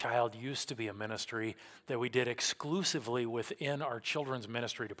Child used to be a ministry that we did exclusively within our children's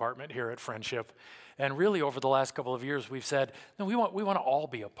ministry department here at Friendship. And really over the last couple of years, we've said, no, we want to all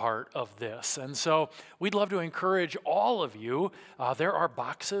be a part of this. And so we'd love to encourage all of you. There are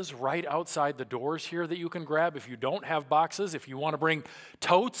boxes right outside the doors here that you can grab. If you don't have boxes, if you want to bring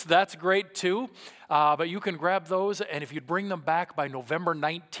totes, that's great too. But you can grab those, and if you'd bring them back by November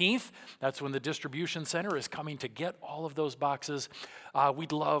 19th, that's when the distribution center is coming to get all of those boxes.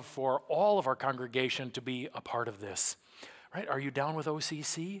 We'd love for all of our congregation to be a part of this. Right? Are you down with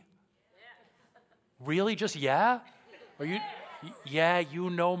OCC? Really? Just yeah? Are you? Yeah,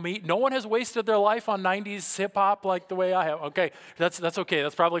 you know me. No one has wasted their life on 90s hip hop like the way I have. Okay, that's okay.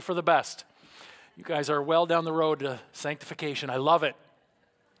 That's probably for the best. You guys are well down the road to sanctification. I love it.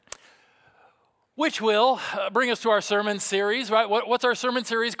 Which will bring us to our sermon series, right? What's our sermon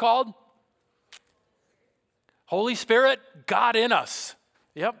series called? Holy Spirit, God in us.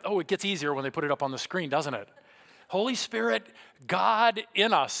 Yep. Oh, it gets easier when they put it up on the screen, doesn't it? Holy Spirit, God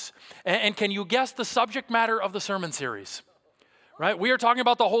in us. And can you guess the subject matter of the sermon series? Right? We are talking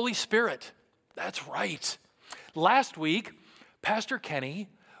about the Holy Spirit. That's right. Last week, Pastor Kenny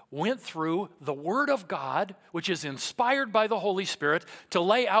went through the Word of God, which is inspired by the Holy Spirit, to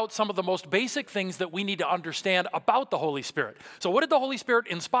lay out some of the most basic things that we need to understand about the Holy Spirit. So what did the Holy Spirit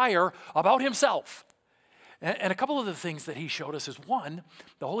inspire about himself? And a couple of the things that he showed us is, one,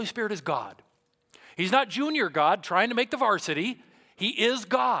 the Holy Spirit is God. He's not junior God trying to make the varsity. He is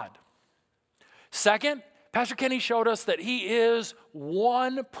God. Second, Pastor Kenny showed us that he is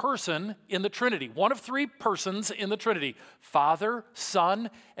one person in the Trinity, one of three persons in the Trinity, Father, Son,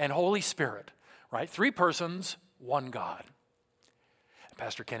 and Holy Spirit, right? Three persons, one God. And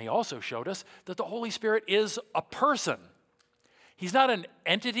Pastor Kenny also showed us that the Holy Spirit is a person. He's not an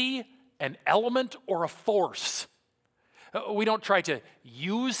entity, an element, or a force. We don't try to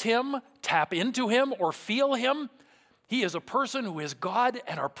use him, tap into him, or feel him. He is a person who is God,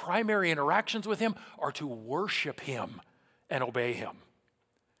 and our primary interactions with him are to worship him and obey him.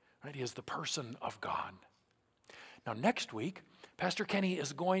 Right? He is the person of God. Now, next week, Pastor Kenny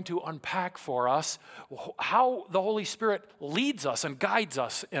is going to unpack for us how the Holy Spirit leads us and guides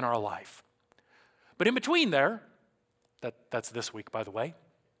us in our life. But in between there, that's this week, by the way,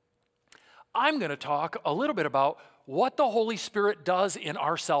 I'm going to talk a little bit about what the Holy Spirit does in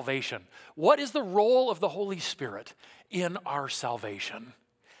our salvation. What is the role of the Holy Spirit in our salvation?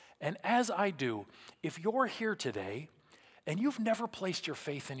 And as I do, if you're here today and you've never placed your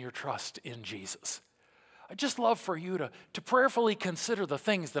faith and your trust in Jesus, I'd just love for you to prayerfully consider the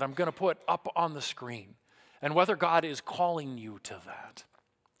things that I'm going to put up on the screen and whether God is calling you to that.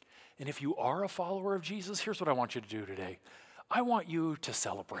 And if you are a follower of Jesus, here's what I want you to do today. I want you to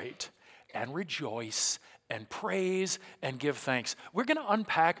celebrate and rejoice and praise and give thanks. We're going to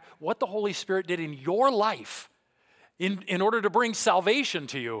unpack what the Holy Spirit did in your life in order to bring salvation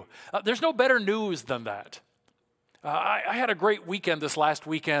to you. There's no better news than that. I had a great weekend this last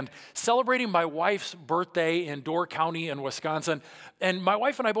weekend celebrating my wife's birthday in Door County in Wisconsin. And my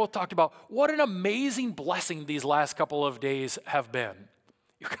wife and I both talked about what an amazing blessing these last couple of days have been.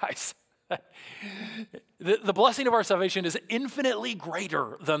 You guys, the blessing of our salvation is infinitely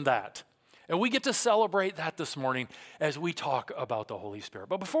greater than that. And we get to celebrate that this morning as we talk about the Holy Spirit.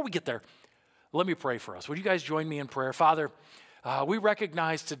 But before we get there, let me pray for us. Would you guys join me in prayer? Father, we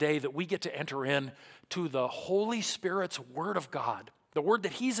recognize today that we get to enter in to the Holy Spirit's Word of God, the Word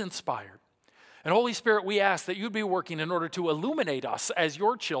that He's inspired. And Holy Spirit, we ask that you'd be working in order to illuminate us as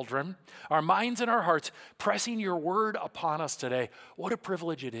your children, our minds and our hearts, pressing your Word upon us today. What a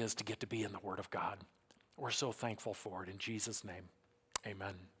privilege it is to get to be in the Word of God. We're so thankful for it. In Jesus' name,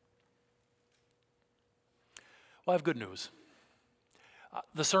 amen. Well, I have good news.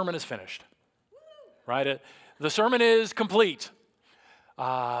 The sermon is finished, right? The sermon is complete.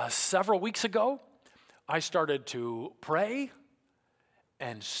 Several weeks ago, I started to pray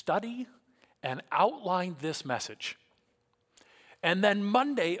and study and outline this message. And then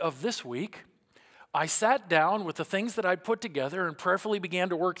Monday of this week, I sat down with the things that I'd put together and prayerfully began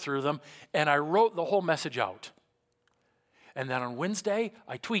to work through them, and I wrote the whole message out. And then on Wednesday,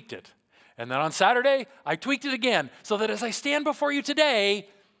 I tweaked it. And then on Saturday, I tweaked it again so that as I stand before you today,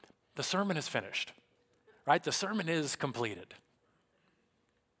 the sermon is finished, right? The sermon is completed,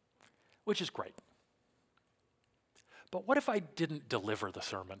 which is great. But what if I didn't deliver the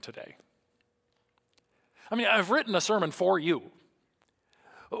sermon today? I mean, I've written a sermon for you.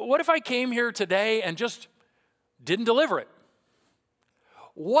 What if I came here today and just didn't deliver it?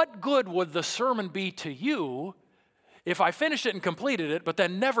 What good would the sermon be to you if I finished it and completed it, but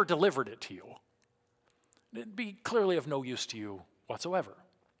then never delivered it to you? It'd be clearly of no use to you whatsoever.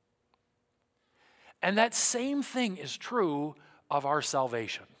 And that same thing is true of our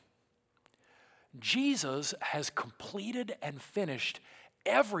salvation. Jesus has completed and finished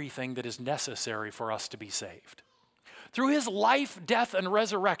everything that is necessary for us to be saved. Through his life, death, and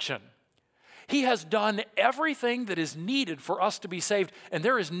resurrection, he has done everything that is needed for us to be saved, and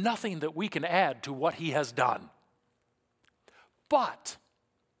there is nothing that we can add to what he has done. But,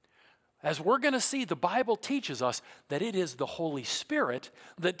 as we're going to see, the Bible teaches us that it is the Holy Spirit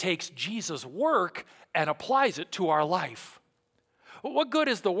that takes Jesus' work and applies it to our life. What good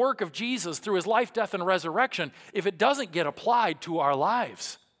is the work of Jesus through his life, death, and resurrection if it doesn't get applied to our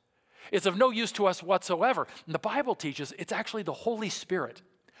lives? It's of no use to us whatsoever. And the Bible teaches it's actually the Holy Spirit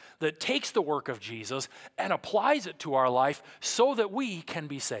that takes the work of Jesus and applies it to our life so that we can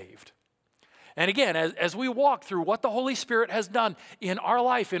be saved. And again, as we walk through what the Holy Spirit has done in our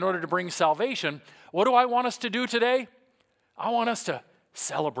life in order to bring salvation, what do I want us to do today? I want us to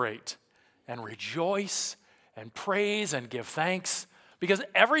celebrate and rejoice and praise and give thanks, because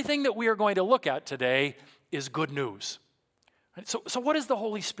everything that we are going to look at today is good news. So what has the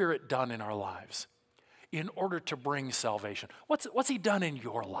Holy Spirit done in our lives in order to bring salvation? What's he done in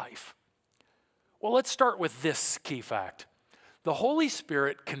your life? Well, let's start with this key fact. The Holy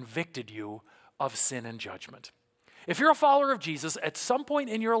Spirit convicted you of sin and judgment. If you're a follower of Jesus, at some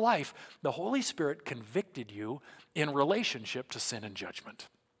point in your life, the Holy Spirit convicted you in relationship to sin and judgment.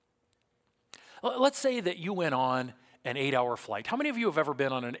 Let's say that you went on an 8-hour flight. How many of you have ever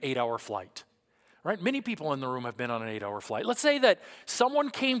been on an 8-hour flight? Right? Many people in the room have been on an 8-hour flight. Let's say that someone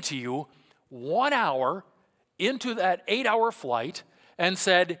came to you 1 hour into that 8-hour flight and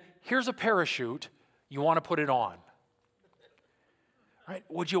said, here's a parachute, you want to put it on. Right?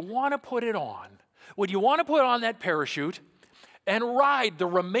 Would you want to put it on? Would you want to put on that parachute and ride the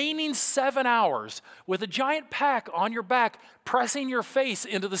remaining 7 hours with a giant pack on your back, pressing your face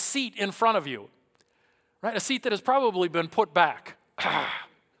into the seat in front of you? Right? A seat that has probably been put back.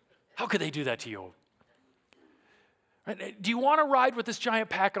 How could they do that to you? Right? Do you want to ride with this giant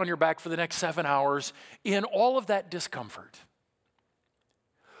pack on your back for the next 7 hours in all of that discomfort?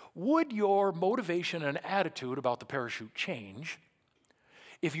 Would your motivation and attitude about the parachute change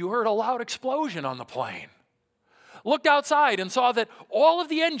if you heard a loud explosion on the plane, looked outside and saw that all of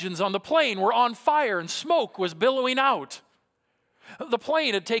the engines on the plane were on fire and smoke was billowing out? The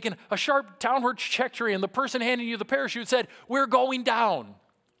plane had taken a sharp downward trajectory and the person handing you the parachute said, "We're going down."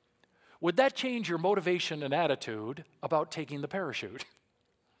 Would that change your motivation and attitude about taking the parachute?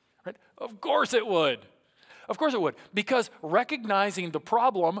 Right? Of course it would. Of course it would. Because recognizing the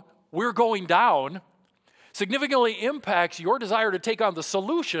problem, we're going down, significantly impacts your desire to take on the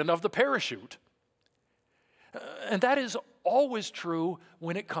solution of the parachute. And that is always true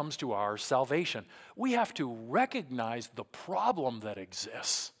when it comes to our salvation. We have to recognize the problem that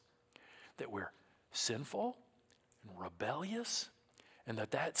exists, that we're sinful and rebellious, and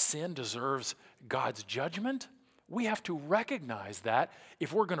that sin deserves God's judgment. We have to recognize that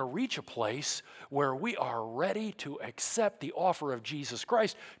if we're going to reach a place where we are ready to accept the offer of Jesus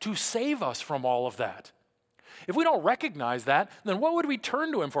Christ to save us from all of that. If we don't recognize that, then what would we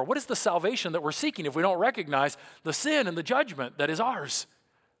turn to him for? What is the salvation that we're seeking if we don't recognize the sin and the judgment that is ours?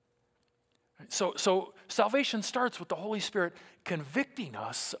 So salvation starts with the Holy Spirit convicting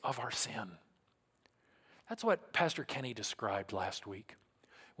us of our sin. That's what Pastor Kenny described last week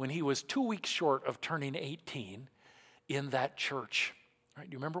when he was 2 weeks short of turning 18 in that church. Right?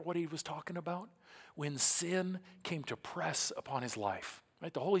 Do you remember what he was talking about? When sin came to press upon his life.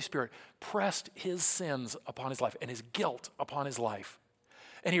 Right? The Holy Spirit pressed his sins upon his life and his guilt upon his life.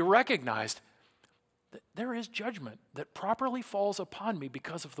 And he recognized that there is judgment that properly falls upon me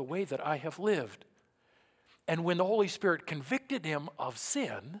because of the way that I have lived. And when the Holy Spirit convicted him of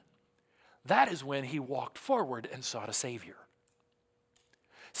sin, that is when he walked forward and sought a Savior.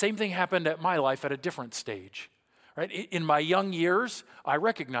 Same thing happened at my life at a different stage. Right? In my young years, I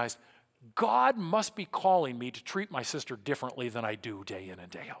recognized God must be calling me to treat my sister differently than I do day in and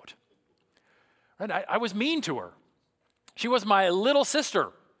day out. And I was mean to her. She was my little sister.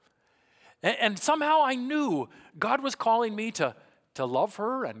 And somehow I knew God was calling me to love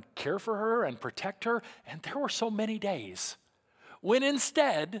her and care for her and protect her. And there were so many days when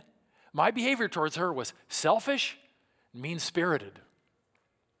instead my behavior towards her was selfish, mean-spirited.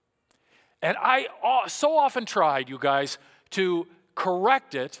 And I so often tried, you guys, to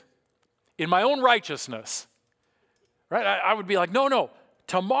correct it in my own righteousness, right? I would be like, no,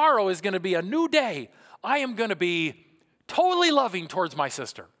 tomorrow is going to be a new day. I am going to be totally loving towards my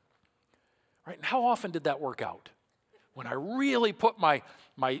sister, right? And how often did that work out? When I really put my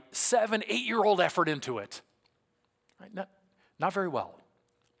 7-8-year-old effort into it, right? Not very well.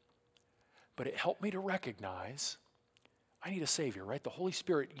 but it helped me to recognize I need a Savior, right? The Holy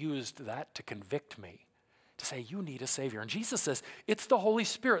Spirit used that to convict me, to say, you need a Savior. And Jesus says, it's the Holy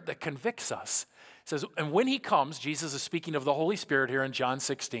Spirit that convicts us. He says, and when he comes, Jesus is speaking of the Holy Spirit here in John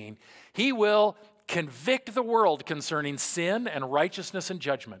 16, he will convict the world concerning sin and righteousness and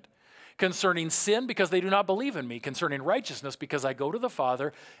judgment. Concerning sin, because they do not believe in me. Concerning righteousness, because I go to the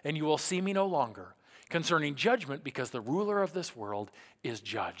Father, and you will see me no longer. Concerning judgment, because the ruler of this world is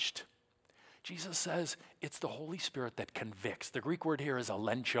judged. Jesus says it's the Holy Spirit that convicts. The Greek word here is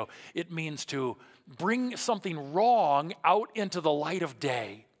alencho. It means to bring something wrong out into the light of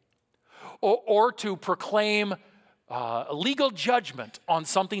day, or to proclaim legal judgment on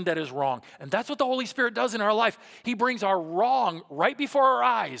something that is wrong. And that's what the Holy Spirit does in our life. He brings our wrong right before our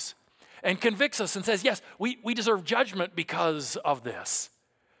eyes and convicts us and says, yes, we deserve judgment because of this.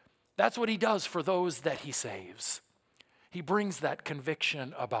 That's what he does for those that he saves. He brings that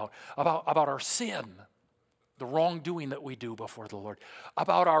conviction about our sin, the wrongdoing that we do before the Lord,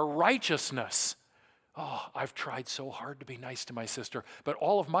 about our righteousness. Oh, I've tried so hard to be nice to my sister, but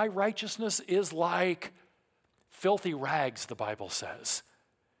all of my righteousness is like filthy rags, the Bible says,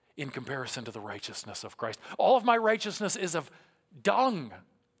 in comparison to the righteousness of Christ. All of my righteousness is of dung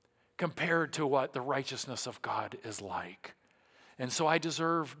compared to what the righteousness of God is like. And so I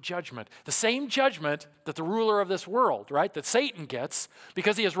deserve judgment. The same judgment that the ruler of this world, right, that Satan gets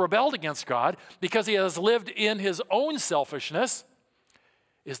because he has rebelled against God, because he has lived in his own selfishness,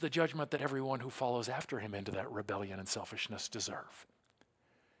 is the judgment that everyone who follows after him into that rebellion and selfishness deserve.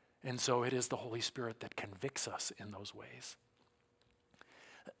 And so it is the Holy Spirit that convicts us in those ways.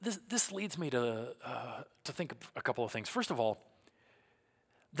 This leads me to think of a couple of things. First of all,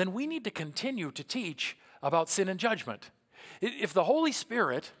 then we need to continue to teach about sin and judgment. If the Holy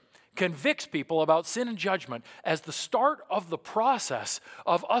Spirit convicts people about sin and judgment as the start of the process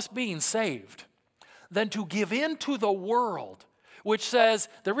of us being saved, then to give in to the world, which says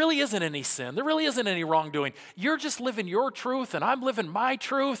there really isn't any sin, there really isn't any wrongdoing, you're just living your truth and I'm living my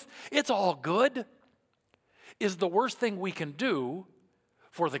truth, it's all good, is the worst thing we can do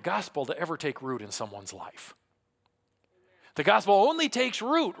for the gospel to ever take root in someone's life. The gospel only takes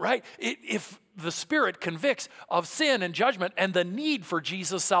root, right, if the Spirit convicts of sin and judgment and the need for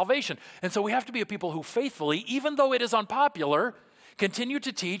Jesus' salvation. And so we have to be a people who faithfully, even though it is unpopular, continue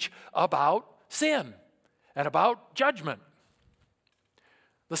to teach about sin and about judgment.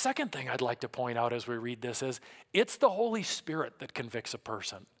 The second thing I'd like to point out as we read this is it's the Holy Spirit that convicts a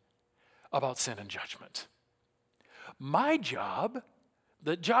person about sin and judgment. My job,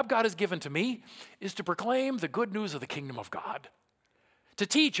 the job God has given to me, is to proclaim the good news of the kingdom of God, to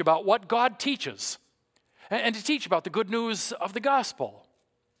teach about what God teaches, and to teach about the good news of the gospel.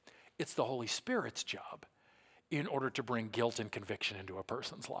 It's the Holy Spirit's job in order to bring guilt and conviction into a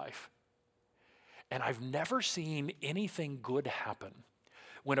person's life. And I've never seen anything good happen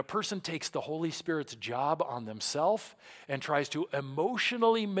when a person takes the Holy Spirit's job on themselves and tries to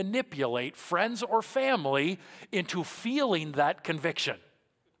emotionally manipulate friends or family into feeling that conviction.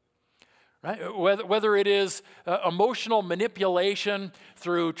 Right? Whether it is emotional manipulation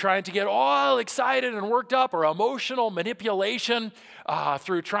through trying to get all excited and worked up, or emotional manipulation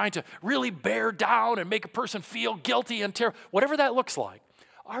through trying to really bear down and make a person feel guilty and terrible, whatever that looks like,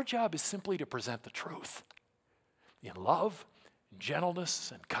 our job is simply to present the truth in love,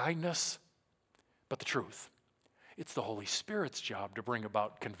 gentleness, and kindness, but the truth. It's the Holy Spirit's job to bring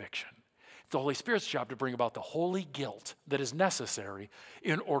about conviction. It's the Holy Spirit's job to bring about the holy guilt that is necessary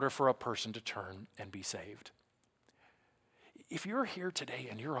in order for a person to turn and be saved. If you're here today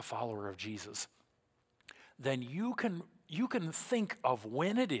and you're a follower of Jesus, then you can think of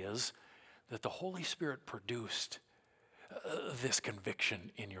when it is that the Holy Spirit produced this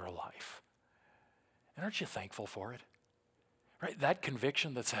conviction in your life. And aren't you thankful for it? Right? That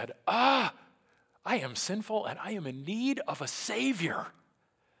conviction that said, I am sinful and I am in need of a Savior.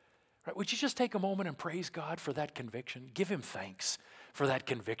 Right? Would you just take a moment and praise God for that conviction? Give him thanks for that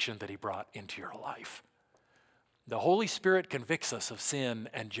conviction that he brought into your life. The Holy Spirit convicts us of sin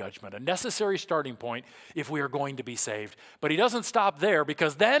and judgment, a necessary starting point if we are going to be saved. But he doesn't stop there,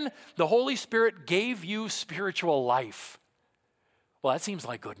 because then the Holy Spirit gave you spiritual life. Well, that seems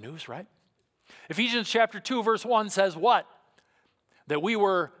like good news, right? Ephesians chapter 2, verse 1 says what? That we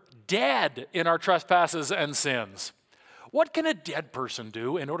were dead in our trespasses and sins. What can a dead person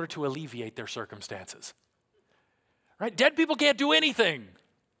do in order to alleviate their circumstances? Right? Dead people can't do anything.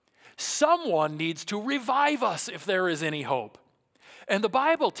 Someone needs to revive us if there is any hope. And the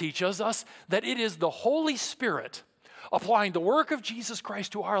Bible teaches us that it is the Holy Spirit applying the work of Jesus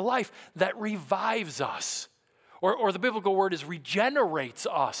Christ to our life that revives us, Or the biblical word is regenerates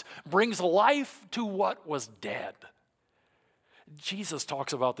us, brings life to what was dead. Jesus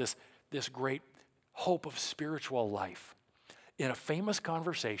talks about this great hope of spiritual life in a famous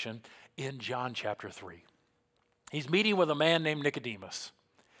conversation in John chapter 3. He's meeting with a man named Nicodemus.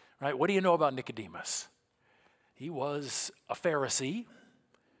 Right? What do you know about Nicodemus? He was a Pharisee,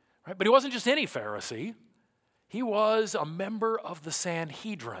 right? But he wasn't just any Pharisee. He was a member of the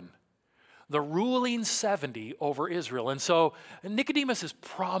Sanhedrin, the ruling 70 over Israel. And so Nicodemus is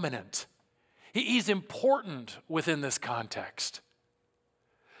prominent. He's important within this context.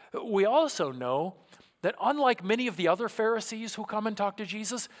 We also know that unlike many of the other Pharisees who come and talk to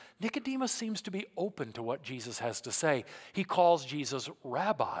Jesus, Nicodemus seems to be open to what Jesus has to say. He calls Jesus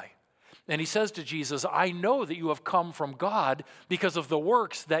rabbi. And he says to Jesus, I know that you have come from God because of the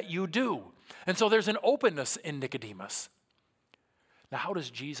works that you do. And so there's an openness in Nicodemus. Now, how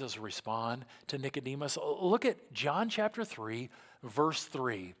does Jesus respond to Nicodemus? Look at John chapter 3, verse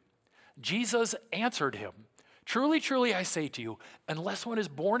 3. Jesus answered him, truly, truly, I say to you, unless one is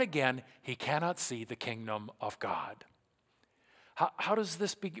born again, he cannot see the kingdom of God. How does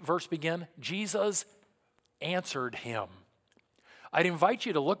this verse begin? Jesus answered him. I'd invite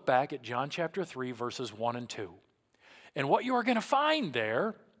you to look back at John chapter 3, verses 1 and 2. And what you are going to find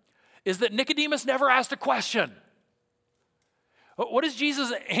there is that Nicodemus never asked a question. What is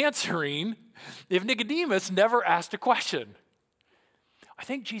Jesus answering if Nicodemus never asked a question? I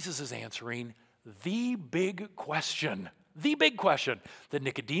think Jesus is answering the big question that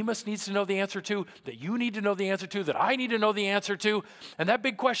Nicodemus needs to know the answer to, that you need to know the answer to, that I need to know the answer to. And that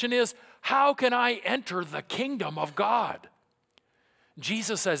big question is, how can I enter the kingdom of God?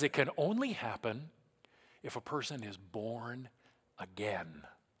 Jesus says it can only happen if a person is born again.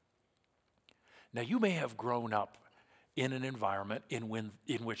 Now, you may have grown up in an environment in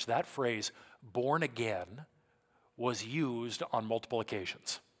which that phrase, born again, was used on multiple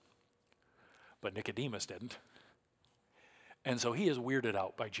occasions. But Nicodemus didn't. And so he is weirded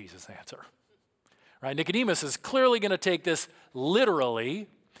out by Jesus' answer. Right? Nicodemus is clearly going to take this literally,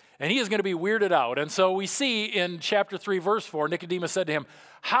 and he is going to be weirded out. And so we see in chapter 3, verse 4, Nicodemus said to him,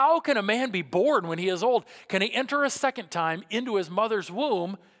 how can a man be born when he is old? Can he enter a second time into his mother's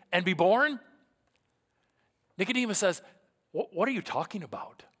womb and be born? Nicodemus says, what are you talking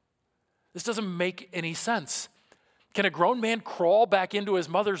about? This doesn't make any sense. Can a grown man crawl back into his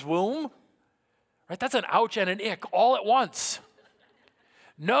mother's womb? Right? That's an ouch and an ick all at once.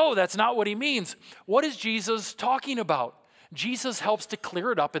 No, that's not what he means. What is Jesus talking about? Jesus helps to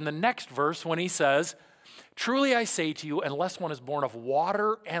clear it up in the next verse when he says, truly I say to you, unless one is born of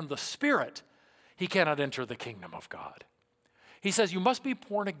water and the Spirit, he cannot enter the kingdom of God. He says you must be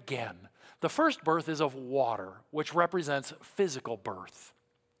born again. The first birth is of water, which represents physical birth.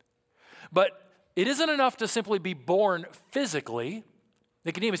 But it isn't enough to simply be born physically.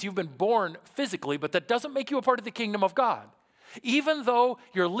 Nicodemus, you've been born physically, but that doesn't make you a part of the kingdom of God. Even though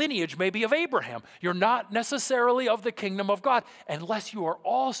your lineage may be of Abraham, you're not necessarily of the kingdom of God unless you are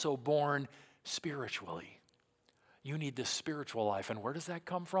also born spiritually. You need this spiritual life. And where does that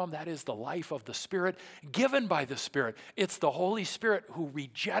come from? That is the life of the Spirit given by the Spirit. It's the Holy Spirit who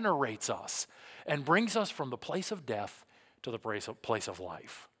regenerates us and brings us from the place of death to the place of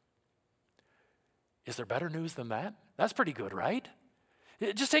life. Is there better news than that? That's pretty good, right?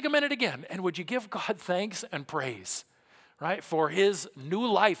 Just take a minute again, and would you give God thanks and praise, right, for his new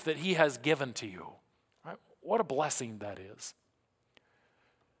life that he has given to you? Right? What a blessing that is.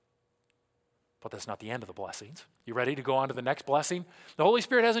 But that's not the end of the blessings. You ready to go on to the next blessing? The Holy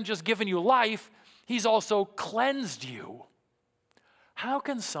Spirit hasn't just given you life, he's also cleansed you. How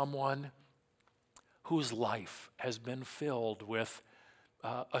can someone whose life has been filled with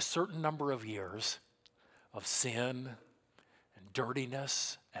a certain number of years of sin and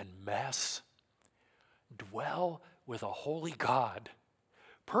dirtiness and mess dwell with a holy God,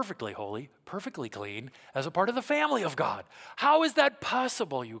 perfectly holy, perfectly clean, as a part of the family of God? How is that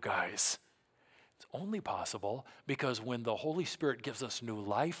possible, you guys? It's only possible because when the Holy Spirit gives us new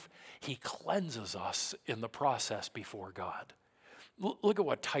life, he cleanses us in the process before God. Look at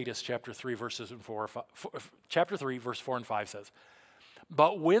what Titus chapter 3, verse 4 and 5 says.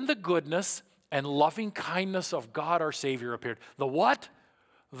 But when the goodness and loving kindness of God our Savior appeared. The what?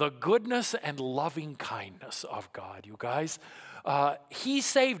 The goodness and loving kindness of God, you guys. He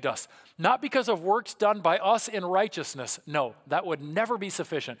saved us, not because of works done by us in righteousness. No, that would never be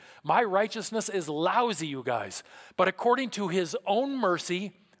sufficient. My righteousness is lousy, you guys. But according to his own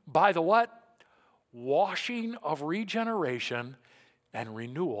mercy, by the what? Washing of regeneration and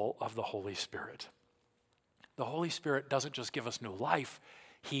renewal of the Holy Spirit. The Holy Spirit doesn't just give us new life,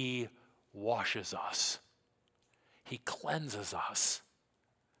 he washes us. he cleanses us.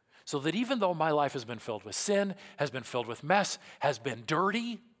 So that even though my life has been filled with sin, has been filled with mess, has been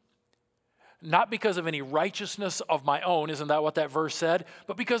dirty, not because of any righteousness of my own, isn't that what that verse said?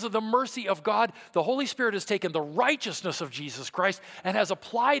 But because of the mercy of God, the Holy Spirit has taken the righteousness of Jesus Christ and has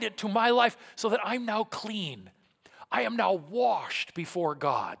applied it to my life so that I'm now clean. I am now washed before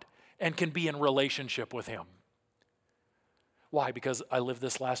God and can be in relationship with him. Why? Because I lived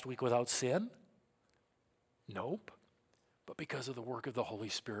this last week without sin? Nope. But because of the work of the Holy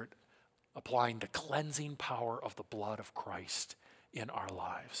Spirit applying the cleansing power of the blood of Christ in our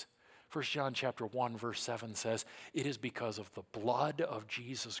lives. 1 John chapter 1 verse 7 says, it is because of the blood of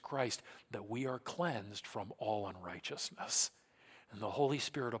Jesus Christ that we are cleansed from all unrighteousness. And the Holy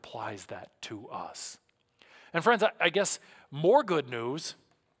Spirit applies that to us. And friends, I guess more good news,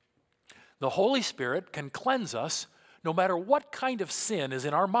 the Holy Spirit can cleanse us no matter what kind of sin is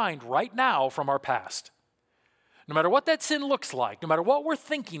in our mind right now from our past. No matter what that sin looks like, no matter what we're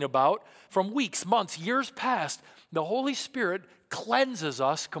thinking about from weeks, months, years past, the Holy Spirit cleanses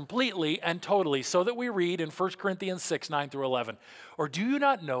us completely and totally, so that we read in 1 Corinthians 6, 9 through 11, or do you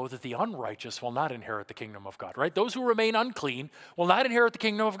not know that the unrighteous will not inherit the kingdom of God, right? Those who remain unclean will not inherit the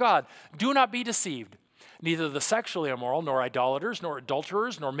kingdom of God. Do not be deceived. Neither the sexually immoral, nor idolaters, nor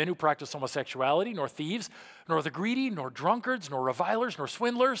adulterers, nor men who practice homosexuality, nor thieves, nor the greedy, nor drunkards, nor revilers, nor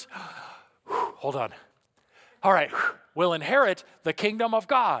swindlers. Hold on. All right, will inherit the kingdom of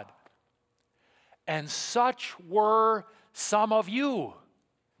God. And such were some of you.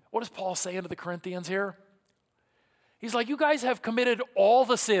 What does Paul say to the Corinthians here? He's like, you guys have committed all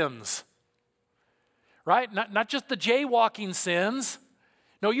the sins, right? Not just the jaywalking sins.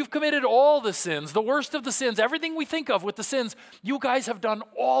 No, you've committed all the sins, the worst of the sins, everything we think of with the sins. You guys have done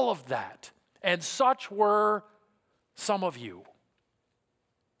all of that. And such were some of you.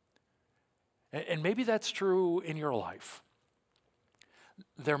 And maybe that's true in your life.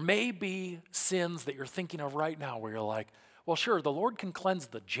 There may be sins that you're thinking of right now where you're like, well, sure, the Lord can cleanse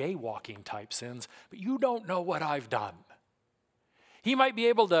the jaywalking type sins, but you don't know what I've done. He might be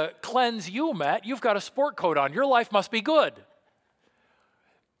able to cleanse you, Matt. You've got a sport coat on. Your life must be good.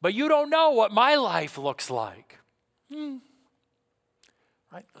 But you don't know what my life looks like.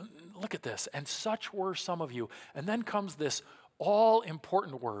 Right? Look at this. And such were some of you. And then comes this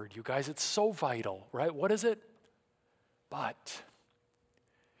all-important word, you guys. It's so vital, right? What is it? But.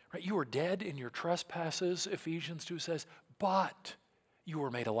 Right? You were dead in your trespasses, Ephesians 2 says, but you were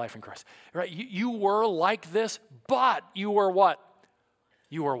made alive in Christ. Right? You were like this, but you were what?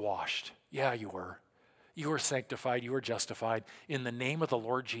 You were washed. Yeah, you were. You were sanctified. You were justified in the name of the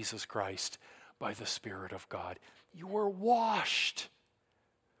Lord Jesus Christ by the Spirit of God. You were washed.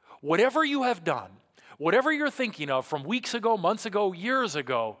 Whatever you have done, whatever you're thinking of from weeks ago, months ago, years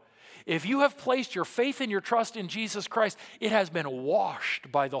ago, if you have placed your faith and your trust in Jesus Christ, it has been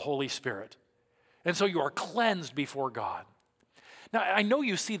washed by the Holy Spirit. And so you are cleansed before God. Now, I know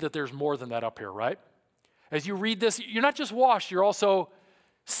you see that there's more than that up here, right? As you read this, you're not just washed, you're also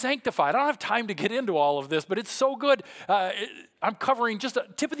sanctified. I don't have time to get into all of this, but it's so good. I'm covering just a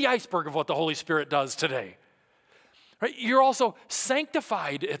tip of the iceberg of what the Holy Spirit does today. Right? You're also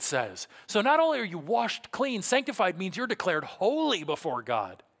sanctified, it says. So not only are you washed clean, sanctified means you're declared holy before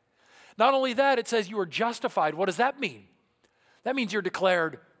God. Not only that, it says you are justified. What does that mean? That means you're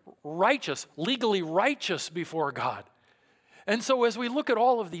declared righteous, legally righteous before God. And so as we look at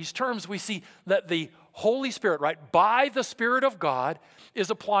all of these terms, we see that the Holy Spirit, right, by the Spirit of God, is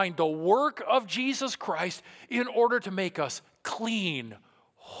applying the work of Jesus Christ in order to make us clean,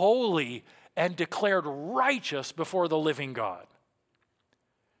 holy, and declared righteous before the living God.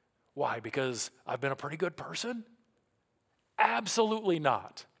 Why? Because I've been a pretty good person? Absolutely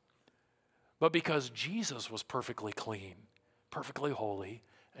not. But because Jesus was perfectly clean, perfectly holy,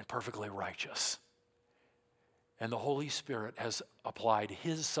 and perfectly righteous. And the Holy Spirit has applied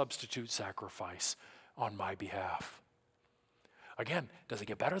his substitute sacrifice on my behalf. Again, does it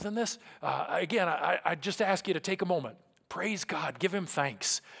get better than this? I just ask you to take a moment. Praise God. Give him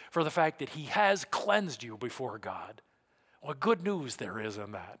thanks for the fact that he has cleansed you before God. What good news there is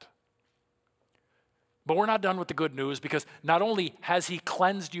in that. But we're not done with the good news, because not only has he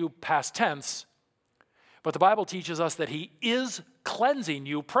cleansed you past tense, but the Bible teaches us that he is cleansing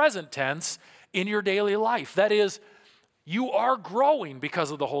you present tense in your daily life. That is, you are growing because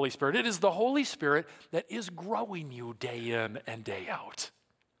of the Holy Spirit. It is the Holy Spirit that is growing you day in and day out.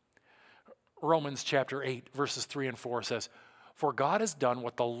 Romans chapter 8, verses 3 and 4 says, "For God has done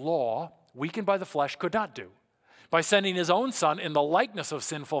what the law, weakened by the flesh, could not do. By sending his own Son in the likeness of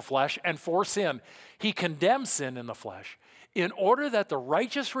sinful flesh, and for sin, he condemned sin in the flesh, in order that the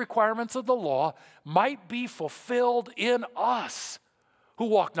righteous requirements of the law might be fulfilled in us, who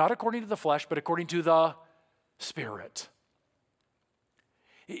walk not according to the flesh, but according to the Spirit.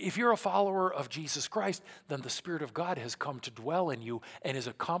 If you're a follower of Jesus Christ, then the Spirit of God has come to dwell in you and is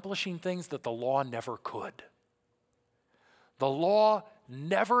accomplishing things that the law never could. The law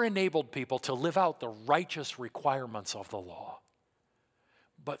never enabled people to live out the righteous requirements of the law.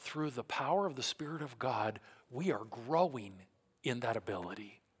 But through the power of the Spirit of God, we are growing in that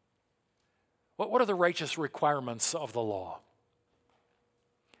ability. What are the righteous requirements of the law?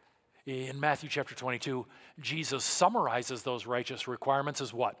 In Matthew chapter 22, Jesus summarizes those righteous requirements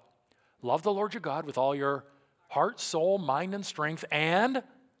as what? Love the Lord your God with all your heart, soul, mind, and strength, and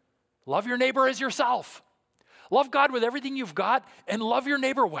love your neighbor as yourself. Love God with everything you've got, and love your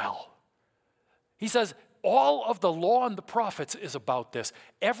neighbor well. He says, all of the law and the prophets is about this.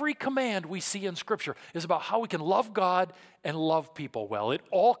 Every command we see in Scripture is about how we can love God and love people well. It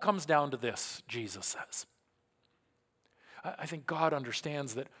all comes down to this, Jesus says. I think God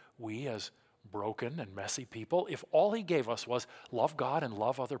understands that we, as broken and messy people, if all he gave us was love God and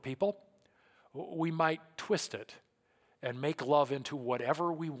love other people, we might twist it and make love into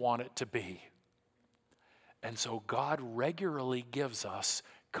whatever we want it to be. And so God regularly gives us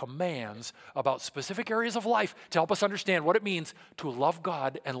commands about specific areas of life to help us understand what it means to love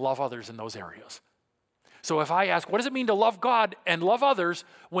God and love others in those areas. So if I ask, what does it mean to love God and love others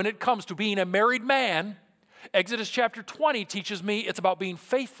when it comes to being a married man? Exodus chapter 20 teaches me it's about being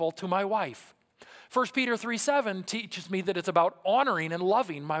faithful to my wife. 1 Peter 3:7 teaches me that it's about honoring and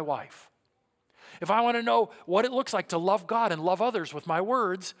loving my wife. If I want to know what it looks like to love God and love others with my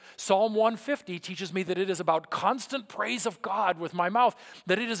words, Psalm 150 teaches me that it is about constant praise of God with my mouth,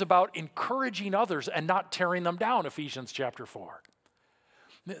 that it is about encouraging others and not tearing them down, Ephesians chapter 4.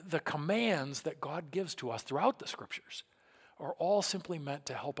 The commands that God gives to us throughout the Scriptures are all simply meant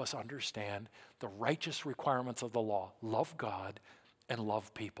to help us understand the righteous requirements of the law. Love God and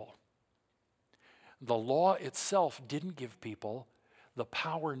love people. The law itself didn't give people the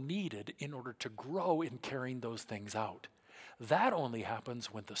power needed in order to grow in carrying those things out. That only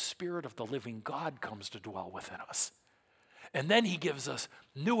happens when the Spirit of the living God comes to dwell within us. And then he gives us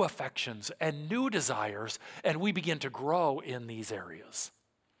new affections and new desires, and we begin to grow in these areas.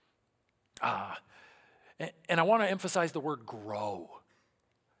 And I want to emphasize the word grow.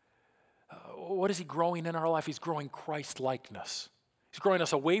 What is he growing in our life? He's growing Christ-likeness. He's growing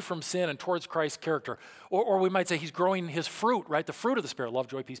us away from sin and towards Christ's character. Or we might say he's growing his fruit, right? The fruit of the Spirit, love,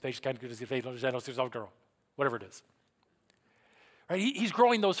 joy, peace, patience, kindness, goodness, faith, gentleness, self-control, whatever it is. Right? He's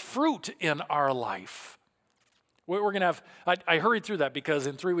growing those fruit in our life. We're going to have, I hurried through that because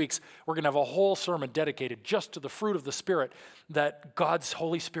in 3 weeks, we're going to have a whole sermon dedicated just to the fruit of the Spirit that God's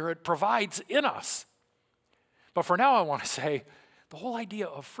Holy Spirit provides in us. But for now, I want to say the whole idea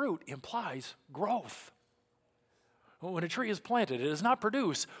of fruit implies growth. When a tree is planted, it does not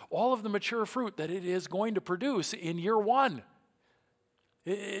produce all of the mature fruit that it is going to produce in year one.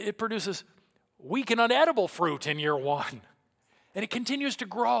 It produces weak and unedible fruit in year one. And it continues to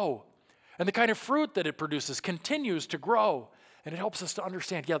grow. And the kind of fruit that it produces continues to grow. And it helps us to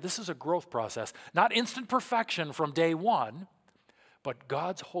understand, this is a growth process. Not instant perfection from day one, but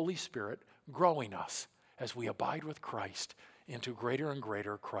God's Holy Spirit growing us as we abide with Christ into greater and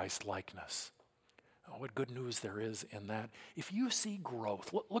greater Christ-likeness. Oh, what good news there is in that. If you see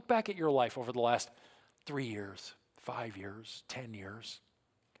growth, look back at your life over the last 3 years, 5 years, 10 years.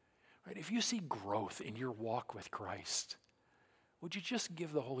 Right? If you see growth in your walk with Christ, would you just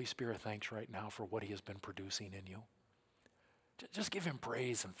give the Holy Spirit thanks right now for what he has been producing in you? Just give him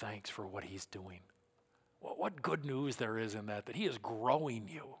praise and thanks for what he's doing. What good news there is in that he is growing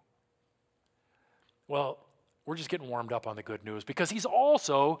you. Well, we're just getting warmed up on the good news because he's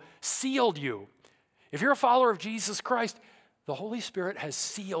also sealed you. If you're a follower of Jesus Christ, the Holy Spirit has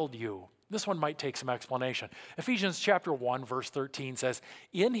sealed you. This one might take some explanation. Ephesians chapter 1, verse 13 says,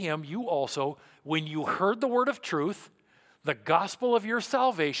 in him you also, when you heard the word of truth, the gospel of your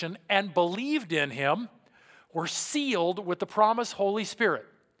salvation, and believed in him, were sealed with the promised Holy Spirit.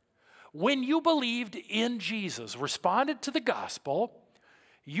 When you believed in Jesus, responded to the gospel,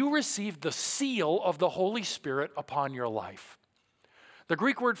 you received the seal of the Holy Spirit upon your life. The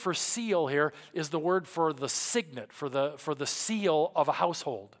Greek word for seal here is the word for the signet, for the seal of a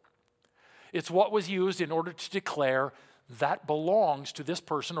household. It's what was used in order to declare that belongs to this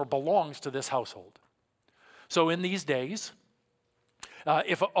person or belongs to this household. So in these days,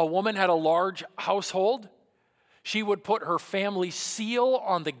 if a woman had a large household, she would put her family seal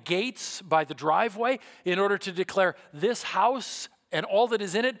on the gates by the driveway in order to declare this house and all that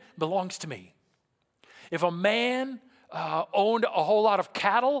is in it belongs to me. If a man owned a whole lot of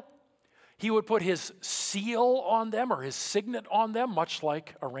cattle, he would put his seal on them or his signet on them, much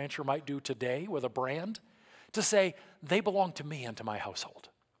like a rancher might do today with a brand, to say, they belong to me and to my household.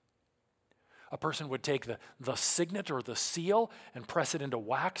 A person would take the signet or the seal and press it into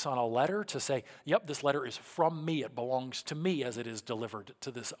wax on a letter to say, yep, this letter is from me. It belongs to me as it is delivered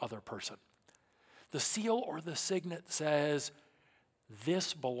to this other person. The seal or the signet says,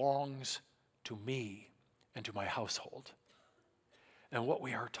 this belongs to me and to my household. And what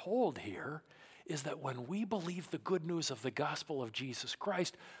we are told here is that when we believe the good news of the gospel of Jesus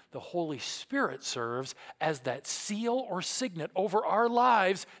Christ, the Holy Spirit serves as that seal or signet over our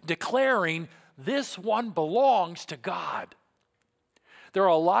lives, declaring this one belongs to God. There are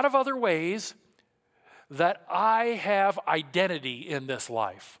a lot of other ways that I have identity in this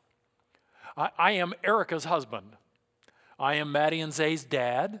life. I am Erica's husband. I am Maddie and Zay's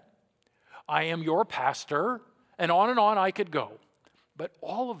dad. I am your pastor, and on I could go. But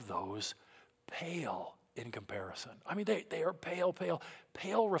all of those pale in comparison. I mean, they are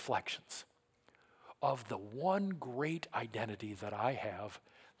pale reflections of the one great identity that I have,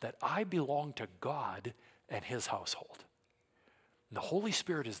 that I belong to God and his household. And the Holy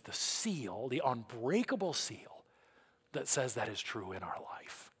Spirit is the seal, the unbreakable seal, that says that is true in our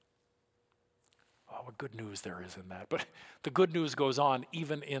life. Oh, what good news there is in that. But the good news goes on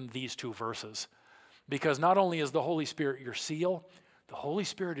even in these two verses. Because not only is the Holy Spirit your seal, the Holy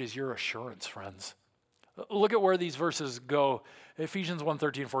Spirit is your assurance, friends. Look at where these verses go. Ephesians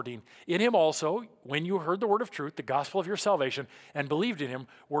 1:13, 14. In him also, when you heard the word of truth, the gospel of your salvation, and believed in him,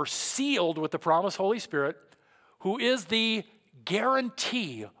 were sealed with the promised Holy Spirit, who is the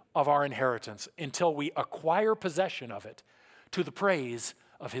guarantee of our inheritance until we acquire possession of it, to the praise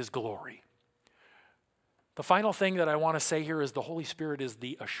of his glory. The final thing that I want to say here is the Holy Spirit is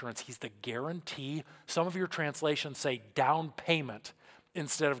the assurance. He's the guarantee. Some of your translations say down payment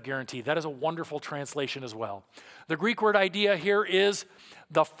instead of guarantee. That is a wonderful translation as well. The Greek word idea here is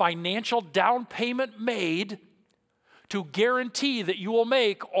the financial down payment made to guarantee that you will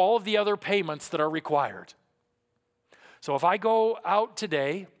make all of the other payments that are required. So if I go out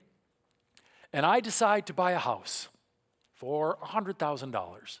today and I decide to buy a house for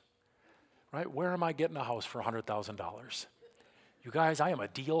 $100,000, right? Where am I getting a house for $100,000? You guys, I am a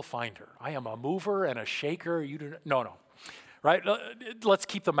deal finder. I am a mover and a shaker. No. Right? Let's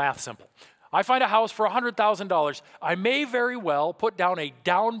keep the math simple. I find a house for $100,000. I may very well put down a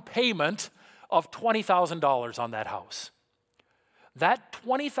down payment of $20,000 on that house. That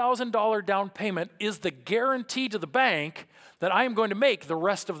 $20,000 down payment is the guarantee to the bank that I am going to make the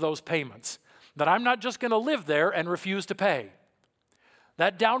rest of those payments, that I'm not just going to live there and refuse to pay.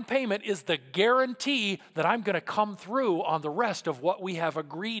 That down payment is the guarantee that I'm going to come through on the rest of what we have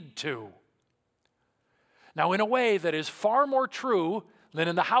agreed to. Now, in a way that is far more true than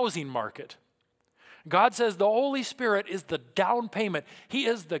in the housing market, God says the Holy Spirit is the down payment. He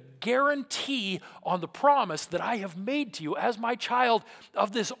is the guarantee on the promise that I have made to you as my child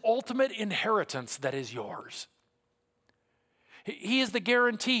of this ultimate inheritance that is yours. He is the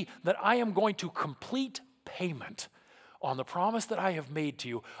guarantee that I am going to complete payment on the promise that I have made to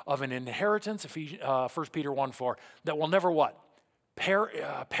you of an inheritance, 1 Peter 1:4, that will never what?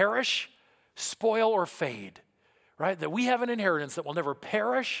 Perish, spoil, or fade, right? That we have an inheritance that will never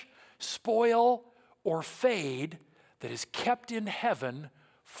perish, spoil, or fade, that is kept in heaven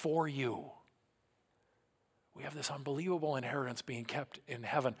for you. We have this unbelievable inheritance being kept in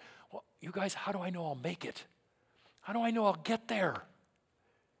heaven. Well, you guys, how do I know I'll make it? How do I know I'll get there?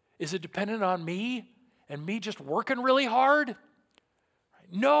 Is it dependent on me and me just working really hard?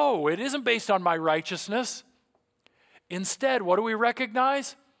 No, it isn't based on my righteousness. Instead, what do we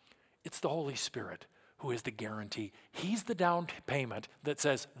recognize? It's the Holy Spirit who is the guarantee. He's the down payment that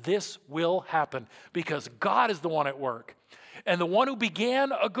says this will happen because God is the one at work. And the one who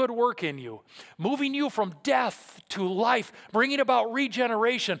began a good work in you, moving you from death to life, bringing about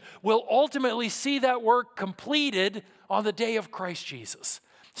regeneration, will ultimately see that work completed on the day of Christ Jesus,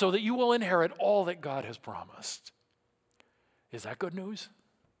 so that you will inherit all that God has promised. Is that good news?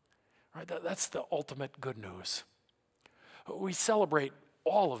 All right, that's the ultimate good news. We celebrate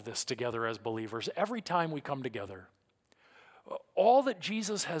all of this together as believers every time we come together. All that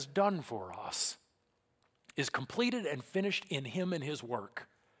Jesus has done for us is completed and finished in him and his work,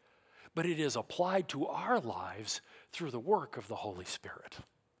 but it is applied to our lives through the work of the Holy Spirit.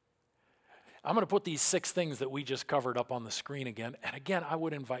 I'm going to put these 6 things that we just covered up on the screen again, and again, I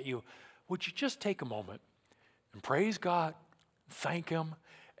would invite you, would you just take a moment and praise God, thank him,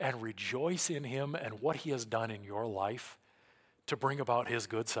 and rejoice in him and what he has done in your life to bring about his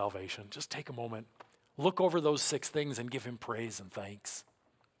good salvation. Just take a moment. Look over those 6 things and give him praise and thanks.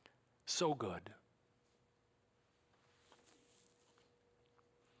 So good.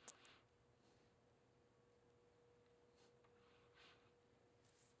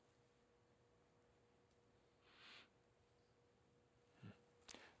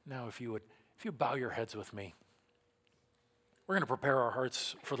 Now, if you bow your heads with me, we're going to prepare our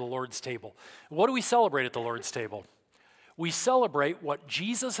hearts for the Lord's table. What do we celebrate at the Lord's table? We celebrate what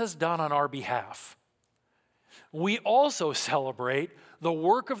Jesus has done on our behalf. We also celebrate the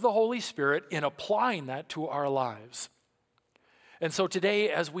work of the Holy Spirit in applying that to our lives. And so today,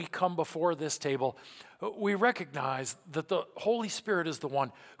 as we come before this table, we recognize that the Holy Spirit is the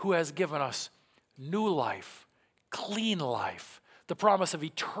one who has given us new life, clean life, the promise of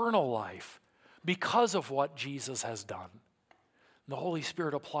eternal life because of what Jesus has done. The Holy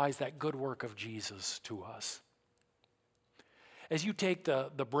Spirit applies that good work of Jesus to us. As you take the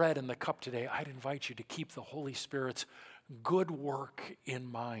bread and the cup today, I'd invite you to keep the Holy Spirit's good work in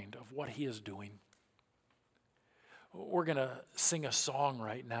mind of what he is doing. We're going to sing a song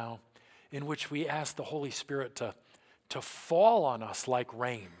right now in which we ask the Holy Spirit to fall on us like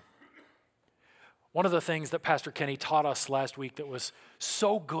rain. One of the things that Pastor Kenny taught us last week that was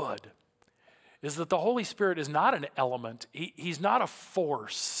so good is that the Holy Spirit is not an element. He's not a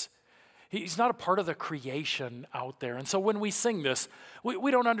force. He's not a part of the creation out there. And so when we sing this,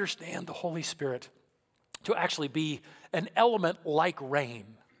 we don't understand the Holy Spirit to actually be an element like rain.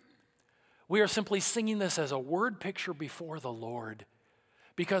 We are simply singing this as a word picture before the Lord,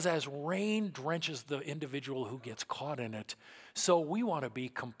 because as rain drenches the individual who gets caught in it, so we want to be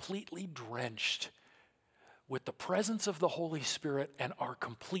completely drenched with the presence of the Holy Spirit and our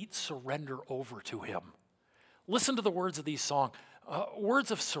complete surrender over to him. Listen to the words of these songs, words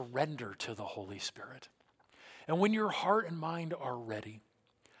of surrender to the Holy Spirit. And when your heart and mind are ready,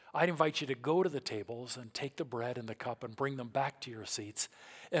 I'd invite you to go to the tables and take the bread and the cup and bring them back to your seats.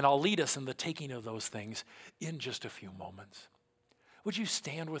 And I'll lead us in the taking of those things in just a few moments. Would you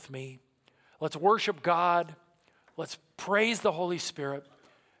stand with me? Let's worship God. Let's praise the Holy Spirit.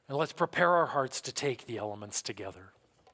 And let's prepare our hearts to take the elements together.